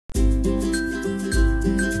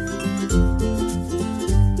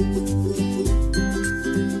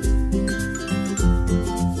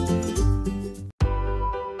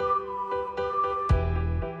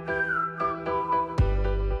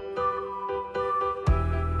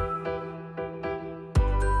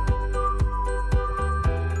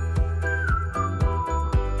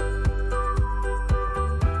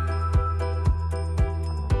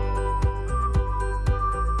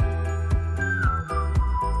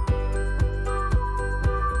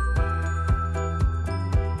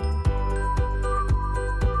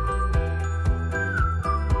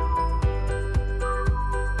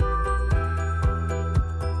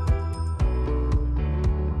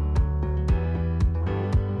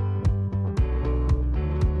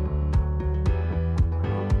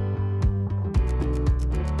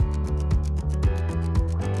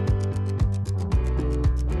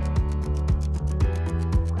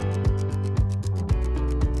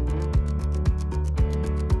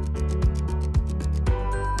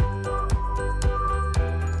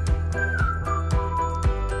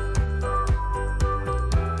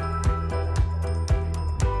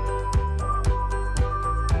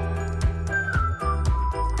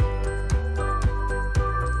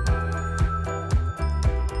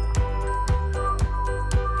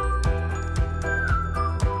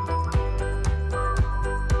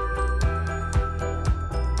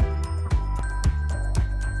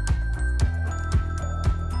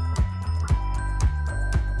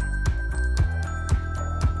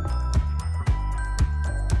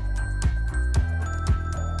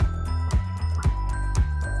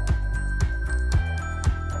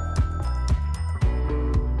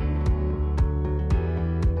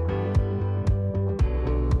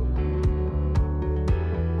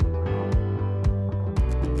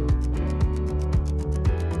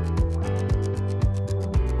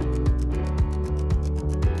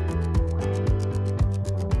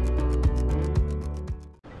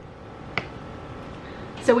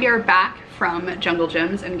So we are back from Jungle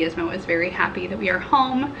Gyms, and Gizmo is very happy that we are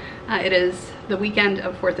home. It is the weekend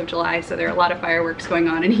of 4th of July, so there are a lot of fireworks going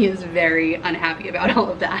on, and he is very unhappy about all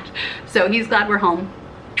of that. So he's glad we're home.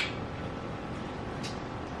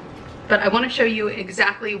 But I want to show you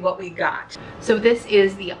exactly what we got. So this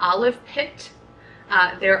is the olive pit.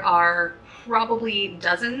 There are probably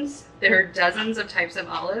dozens. There are dozens of types of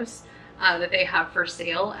olives that they have for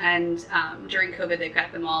sale, and during COVID they've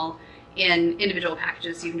got them all in individual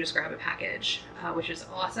packages, so you can just grab a package, which is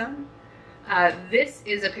awesome. This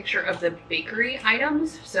is a picture of the bakery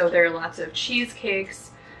items. So there are lots of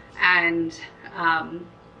cheesecakes and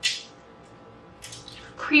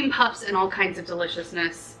cream puffs and all kinds of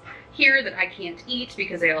deliciousness here that I can't eat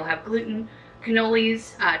because they all have gluten.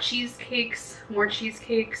 Cannolis, cheesecakes, more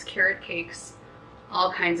cheesecakes, carrot cakes,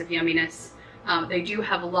 all kinds of yumminess. They do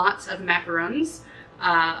have lots of macarons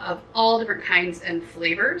of all different kinds and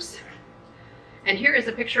flavors. And here is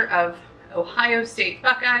a picture of Ohio State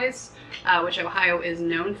Buckeyes, which Ohio is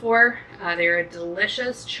known for. They're a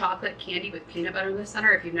delicious chocolate candy with peanut butter in the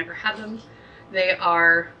center. If you've never had them, they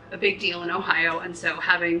are a big deal in Ohio, and so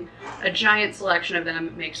having a giant selection of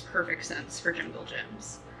them makes perfect sense for Jungle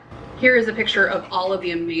Gyms. Here is a picture of all of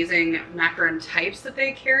the amazing macaron types that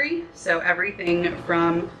they carry. So everything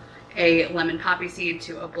from a lemon poppy seed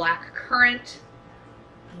to a black currant,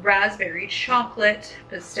 raspberry chocolate,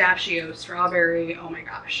 pistachio, strawberry, oh my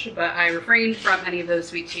gosh. But I refrained from any of those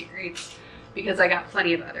sweet treats because I got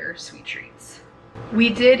plenty of other sweet treats. We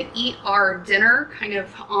did eat our dinner kind of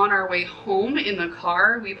on our way home in the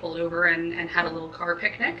car. We pulled over and had a little car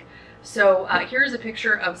picnic. So here's a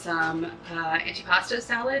picture of some antipasta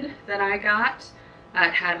salad that I got.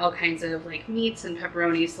 It had all kinds of like meats and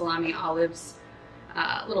pepperoni, salami, olives,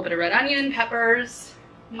 a little bit of red onion, peppers,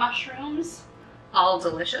 mushrooms, all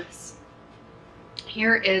delicious.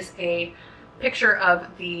 Here is a picture of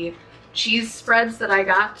the cheese spreads that I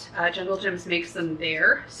got. Jungle Gyms makes them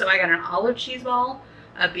there. So I got an olive cheese ball,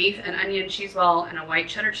 a beef and onion cheese ball, and a white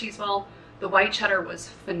cheddar cheese ball. The white cheddar was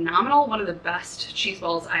phenomenal, one of the best cheese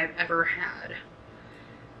balls I've ever had.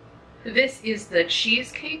 This is the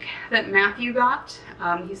cheesecake that Matthew got.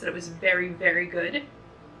 He said it was very, very good.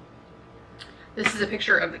 This is a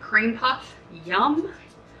picture of the cream puff. Yum.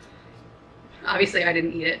 Obviously I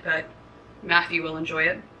didn't eat it, but Matthew will enjoy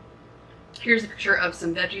it. Here's a picture of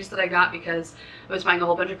some veggies that I got because I was buying a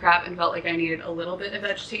whole bunch of crap and felt like I needed a little bit of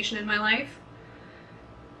vegetation in my life.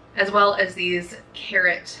 As well as these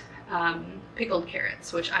pickled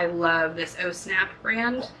carrots, which I love, this Oh Snap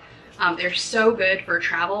brand. They're so good for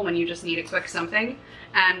travel when you just need a quick something.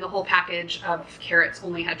 And the whole package of carrots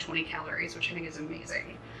only had 20 calories, which I think is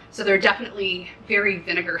amazing. So they're definitely very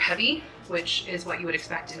vinegar heavy, which is what you would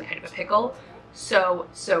expect in kind of a pickle. So,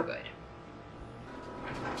 so good.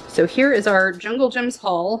 So here is our Jungle Gyms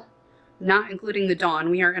haul, not including the Dawn.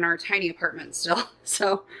 We are in our tiny apartment still,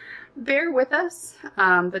 so bear with us.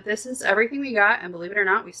 But this is everything we got, and believe it or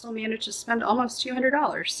not, we still managed to spend almost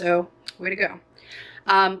 $200, so way to go.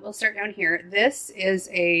 We'll start down here. This is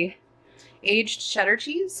a aged cheddar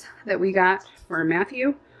cheese that we got for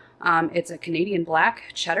Matthew. It's a Canadian black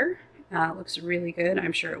cheddar. Looks really good.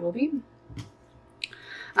 I'm sure it will be.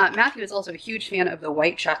 Matthew is also a huge fan of the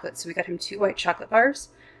white chocolate, so we got him 2 white chocolate bars.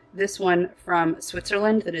 This one from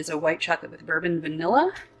Switzerland that is a white chocolate with bourbon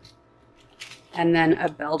vanilla, and then a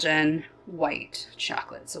Belgian white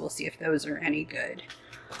chocolate. So we'll see if those are any good.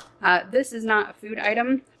 This is not a food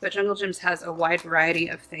item, but Jungle Gyms has a wide variety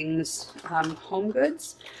of things, home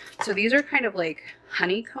goods. So these are kind of like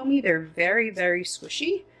honeycomby. They're very, very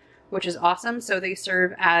squishy, which is awesome. So they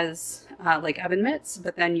serve as like oven mitts,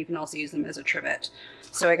 but then you can also use them as a trivet.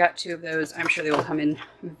 So I got 2 of those. I'm sure they will come in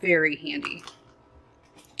very handy.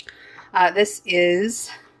 This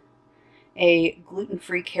is a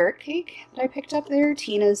gluten-free carrot cake that I picked up there.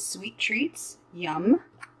 Tina's Sweet Treats. Yum.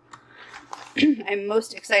 I'm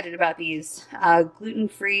most excited about these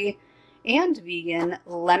gluten-free and vegan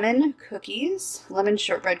lemon cookies, lemon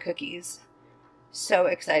shortbread cookies. So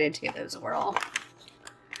excited to give those a whirl.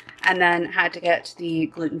 And then had to get the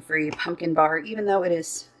gluten-free pumpkin bar, even though it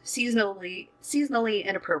is seasonally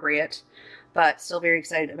inappropriate, but still very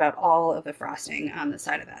excited about all of the frosting on the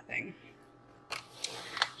side of that thing.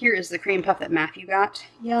 Here is the cream puff that Matthew got.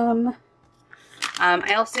 Yum.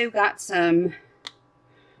 I also got some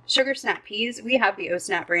sugar snap peas. We have the Oh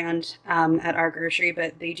Snap brand at our grocery,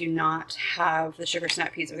 but they do not have the sugar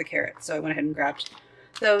snap peas or the carrots, so I went ahead and grabbed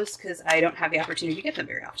those because I don't have the opportunity to get them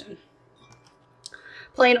very often.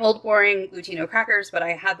 Plain old boring Glutino crackers, but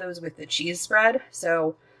I had those with the cheese spread.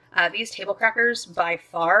 So these table crackers by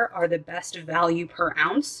far are the best value per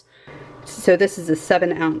ounce. So this is a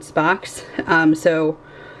 7-ounce box. So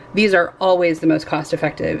These are always the most cost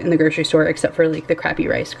effective in the grocery store, except for like the crappy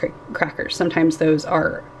rice crackers. Sometimes those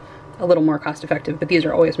are a little more cost effective, but these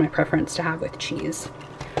are always my preference to have with cheese.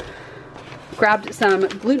 Grabbed some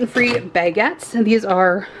gluten-free baguettes, and these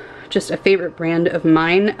are just a favorite brand of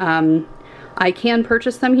mine. I can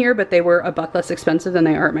purchase them here, but they were $1 less expensive than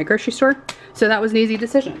they are at my grocery store, so that was an easy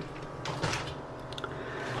decision.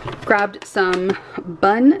 Grabbed some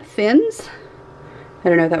bun fins. I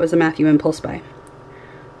don't know, that was a Matthew impulse buy,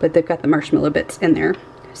 but they've got the marshmallow bits in there.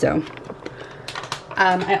 So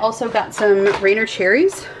I also got some Rainier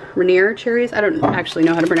cherries. I don't actually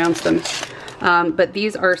know how to pronounce them. But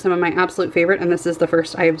these are some of my absolute favorite, and this is the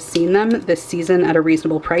first I've seen them this season at a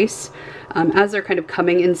reasonable price. As they're kind of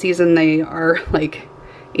coming in season, they are like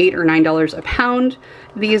 $8 or $9 a pound.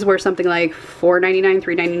 These were something like $4.99,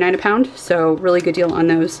 $3.99 a pound, so really good deal on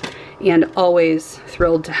those, and always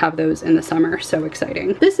thrilled to have those in the summer. So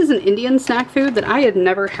exciting. This is an Indian snack food that I had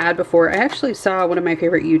never had before. I actually saw one of my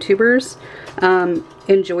favorite YouTubers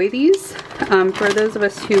enjoy these. For those of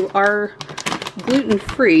us who are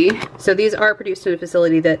gluten-free, so these are produced in a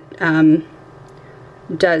facility that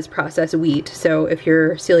does process wheat, so if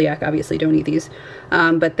you're celiac, obviously don't eat these,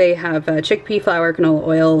 but they have chickpea flour, canola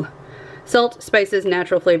oil, salt, spices,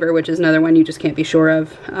 natural flavor, which is another one you just can't be sure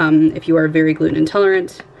of if you are very gluten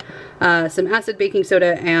intolerant, some acid baking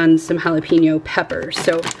soda, and some jalapeno peppers.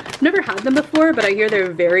 So I've never had them before, but I hear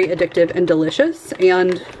they're very addictive and delicious,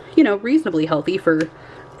 and you know, reasonably healthy for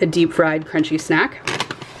a deep fried crunchy snack.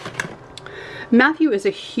 Matthew is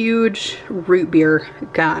a huge root beer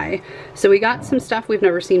guy, so we got some stuff we've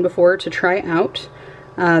never seen before to try out.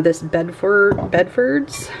 This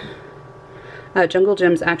Bedford's Jungle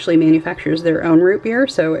Gyms actually manufactures their own root beer,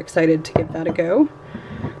 so excited to give that a go.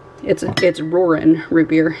 It's Roarin' root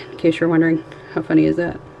beer, in case you're wondering. How funny is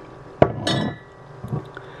that?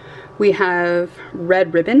 We have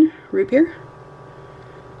Red Ribbon root beer,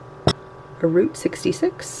 a Route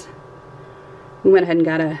 66. We went ahead and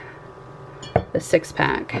got a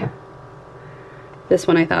 6-pack. This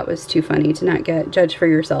one I thought was too funny to not get. Judge for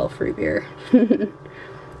yourself root beer.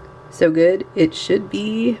 So good, it should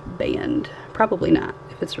be banned. Probably not,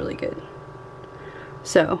 if it's really good.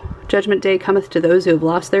 So, Judgment Day cometh to those who have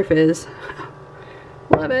lost their fizz.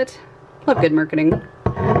 Love it. Love good marketing,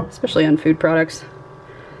 especially on food products.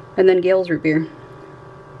 And then Gale's root beer.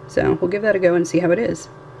 So, we'll give that a go and see how it is.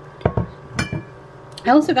 I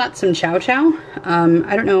also got some Chow Chow.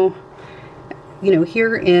 I don't know, you know,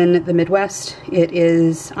 here in the Midwest, it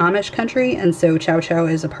is Amish country, and so Chow Chow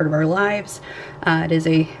is a part of our lives. It is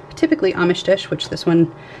a typically Amish dish, which this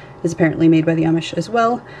one is apparently made by the Amish as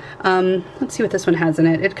well. Let's see what this one has in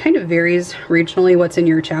it. It kind of varies regionally what's in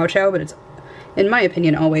your Chow Chow, but it's, in my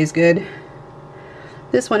opinion, always good.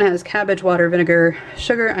 This one has cabbage, water, vinegar,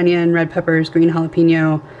 sugar, onion, red peppers, green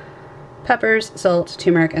jalapeno, peppers, salt,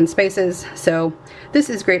 turmeric, and spices. So this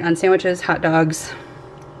is great on sandwiches, hot dogs,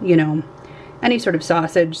 you know, any sort of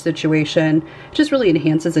sausage situation. It just really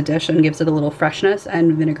enhances a dish and gives it a little freshness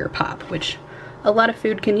and vinegar pop, which a lot of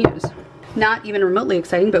food can use. Not even remotely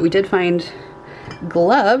exciting, but we did find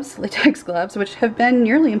gloves, latex gloves, which have been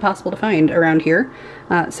nearly impossible to find around here.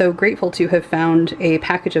 So grateful to have found a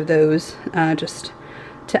package of those just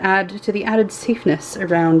to add to the added safeness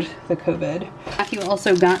around the COVID. Matthew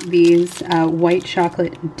also got these white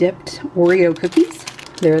chocolate dipped Oreo cookies.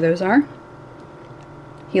 There those are.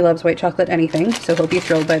 He loves white chocolate anything, so he'll be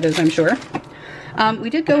thrilled by those, I'm sure. We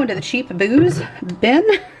did go into the cheap booze bin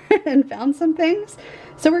and found some things.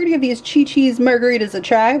 So we're gonna give these Chi-Chi's margaritas a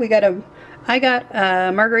try. I got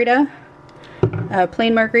a margarita, a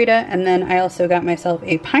plain margarita, and then I also got myself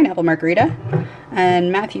a pineapple margarita.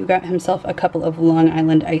 And Matthew got himself a couple of Long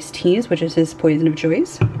Island iced teas, which is his poison of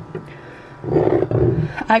choice.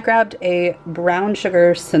 I grabbed a brown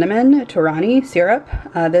sugar cinnamon Torani syrup.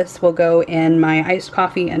 This will go in my iced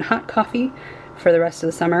coffee and hot coffee for the rest of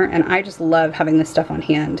the summer, and I just love having this stuff on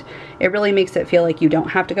hand. It really makes it feel like you don't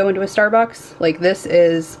have to go into a Starbucks. Like this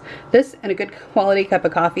and a good quality cup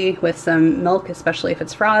of coffee with some milk, especially if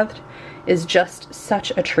it's frothed, is just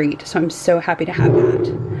such a treat. So I'm so happy to have that.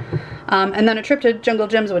 And then a trip to Jungle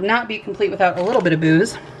Gyms would not be complete without a little bit of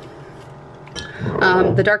booze.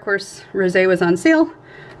 The Dark Horse Rosé was on sale.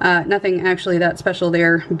 Nothing actually that special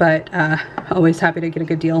there, but always happy to get a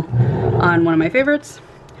good deal on one of my favorites.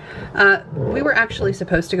 We were actually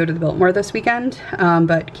supposed to go to the Biltmore this weekend,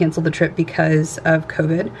 but canceled the trip because of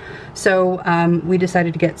COVID. So we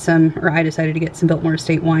decided to get some, or I decided to get some Biltmore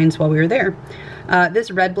Estate wines while we were there.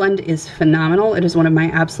 This red blend is phenomenal. It is one of my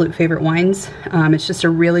absolute favorite wines. It's just a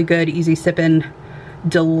really good, easy sipping,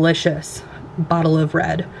 delicious bottle of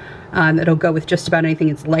red. That'll go with just about anything.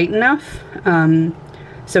 It's light enough.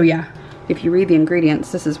 So yeah, if you read the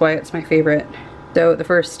ingredients, this is why it's my favorite. So the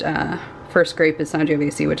first grape is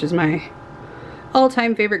Sangiovese, which is my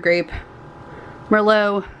all-time favorite grape.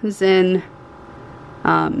 Merlot, Zin,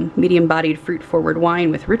 medium-bodied fruit-forward wine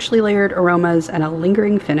with richly layered aromas and a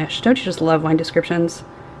lingering finish. Don't you just love wine descriptions?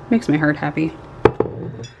 Makes my heart happy.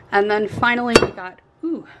 And then finally we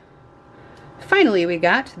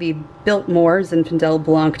got the Biltmore Zinfandel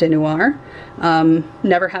Blanc de Noir.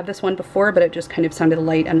 Never had this one before, but it just kind of sounded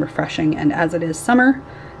light and refreshing, and as it is summer,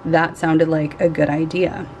 that sounded like a good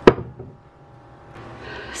idea.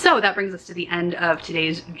 So that brings us to the end of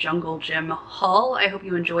today's Jungle Gym haul. I hope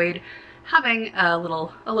you enjoyed having a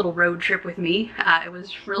little road trip with me. It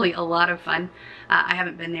was really a lot of fun. I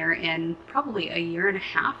haven't been there in probably a year and a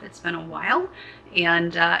half. It's been a while,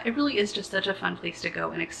 and it really is just such a fun place to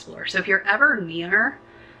go and explore. So if you're ever near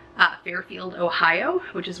Fairfield, Ohio,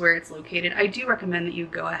 which is where it's located, I do recommend that you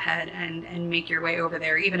go ahead and make your way over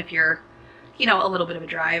there, even if you're, you know, a little bit of a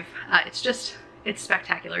drive. It's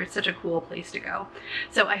spectacular. It's such a cool place to go.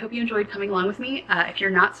 So I hope you enjoyed coming along with me. If you're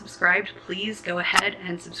not subscribed, please go ahead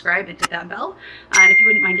and subscribe and hit that bell. And if you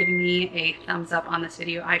wouldn't mind giving me a thumbs up on this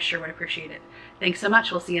video, I sure would appreciate it. Thanks so much.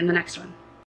 We'll see you in the next one.